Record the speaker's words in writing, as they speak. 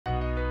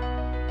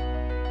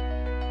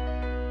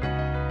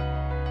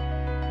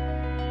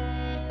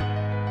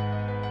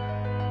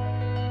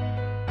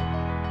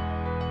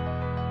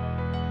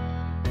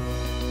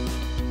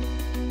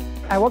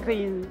I worked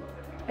in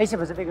Asia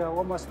Pacific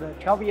almost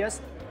 12 years.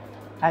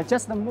 I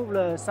just moved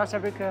to South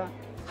Africa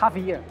half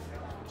a year.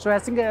 So I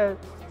think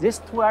these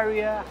two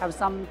areas have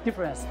some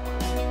difference.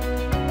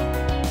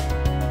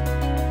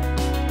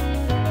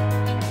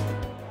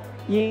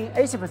 In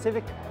Asia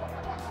Pacific,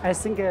 I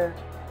think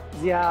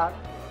they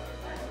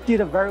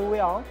did very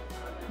well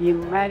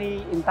in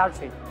many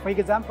industries. For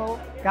example,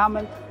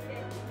 government,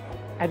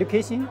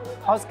 education,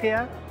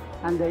 healthcare,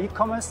 and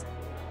e-commerce,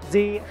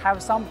 they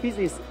have some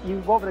business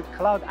involved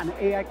cloud and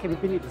AI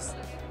capabilities.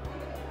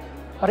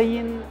 But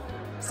in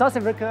South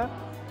Africa,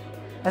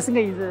 I think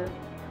it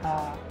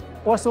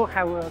also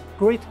have a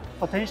great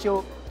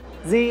potential.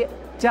 They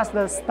just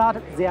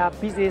start their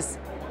business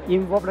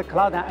involved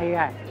cloud and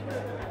AI.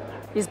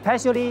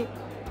 Especially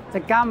the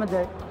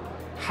government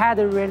had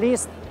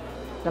released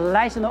the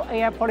National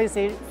AI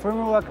Policy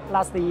Framework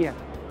last year.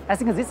 I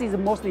think this is the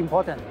most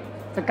important.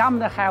 The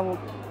government have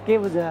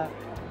given the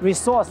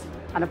resource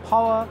and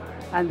power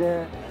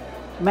and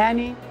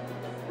money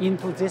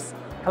into this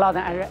cloud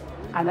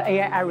and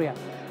AI area.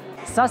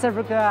 South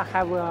Africa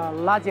have a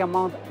large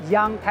amount of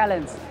young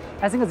talents.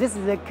 I think this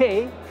is the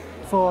key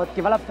for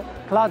developed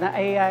cloud and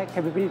AI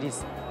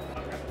capabilities.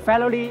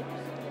 Finally,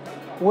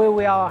 we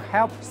will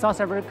help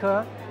South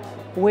Africa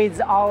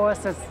with our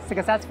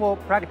successful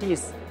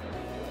practice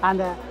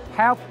and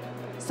help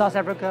South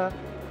Africa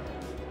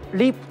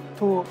leap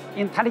to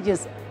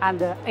intelligence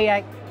and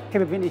AI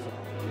capability.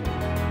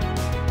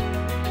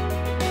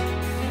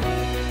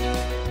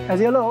 As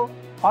you know,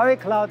 Huawei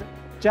Cloud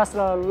just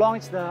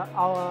launched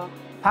our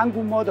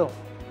Pangu model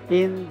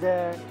in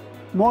the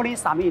morning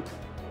summit.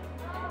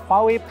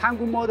 Huawei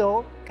Pangu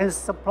model can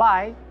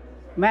supply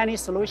many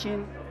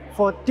solutions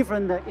for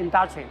different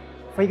industries.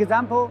 For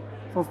example,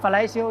 for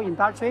financial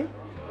industry,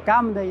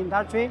 government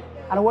industry,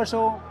 and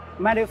also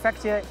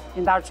manufacturing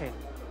industry.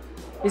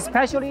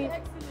 Especially,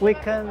 we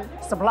can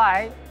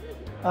supply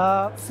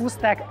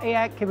full-stack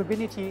AI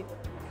capability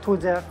to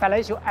the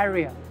financial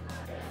area.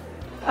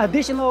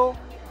 Additional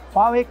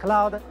Huawei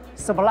Cloud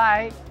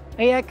supply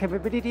AI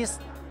capabilities,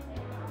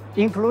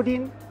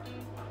 including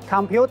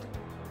compute,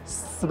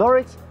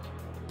 storage,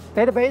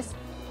 database,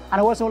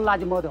 and also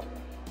large model.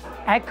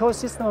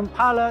 Ecosystem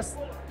partners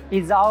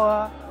is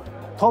our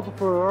top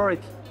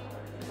priority.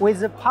 With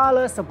the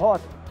partner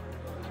support,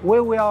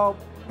 we will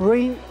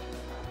bring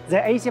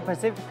the Asia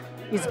Pacific,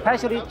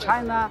 especially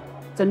China,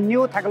 the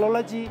new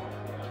technology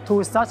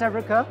to South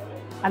Africa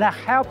and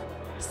help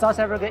South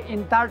African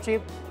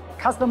industry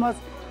customers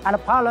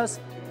and partners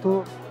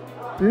to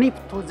leap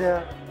to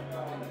the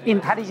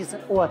intelligence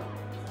world.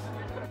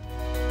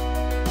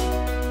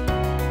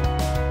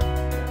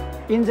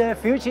 In the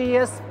future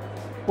years,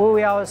 we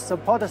will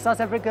support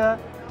South Africa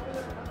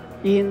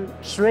in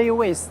 3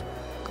 ways.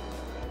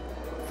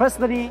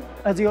 Firstly,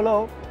 as you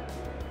know,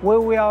 we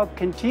will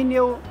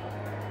continue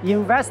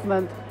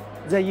investment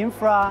the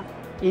infra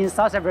in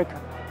South Africa.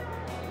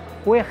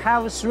 We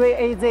have 3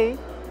 AZ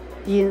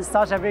in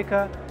South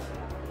Africa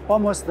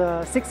almost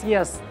 6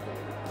 years.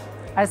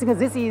 I think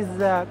this is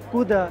a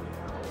good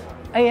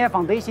AI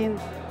foundation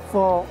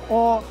for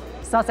all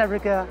South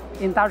Africa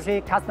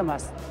industry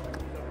customers.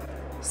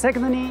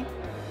 Secondly,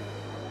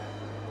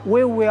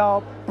 we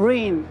will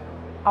bring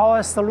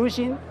our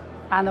solution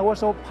and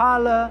also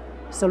partner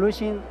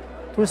solution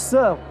to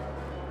serve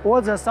all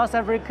the South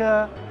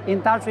Africa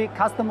industry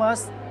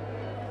customers.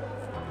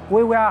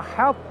 We will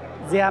help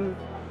them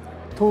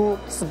to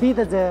speed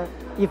the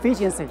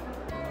efficiency.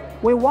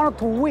 We want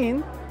to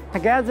win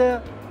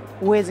together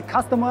with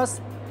customers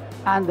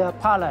and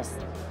partners.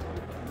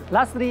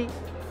 Lastly,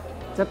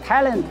 the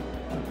talent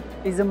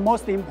is the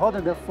most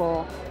important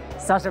for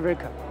South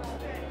Africa.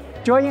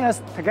 Join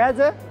us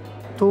together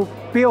to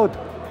build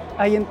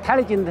an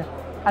intelligent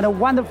and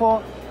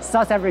wonderful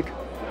South Africa.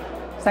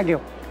 Thank you.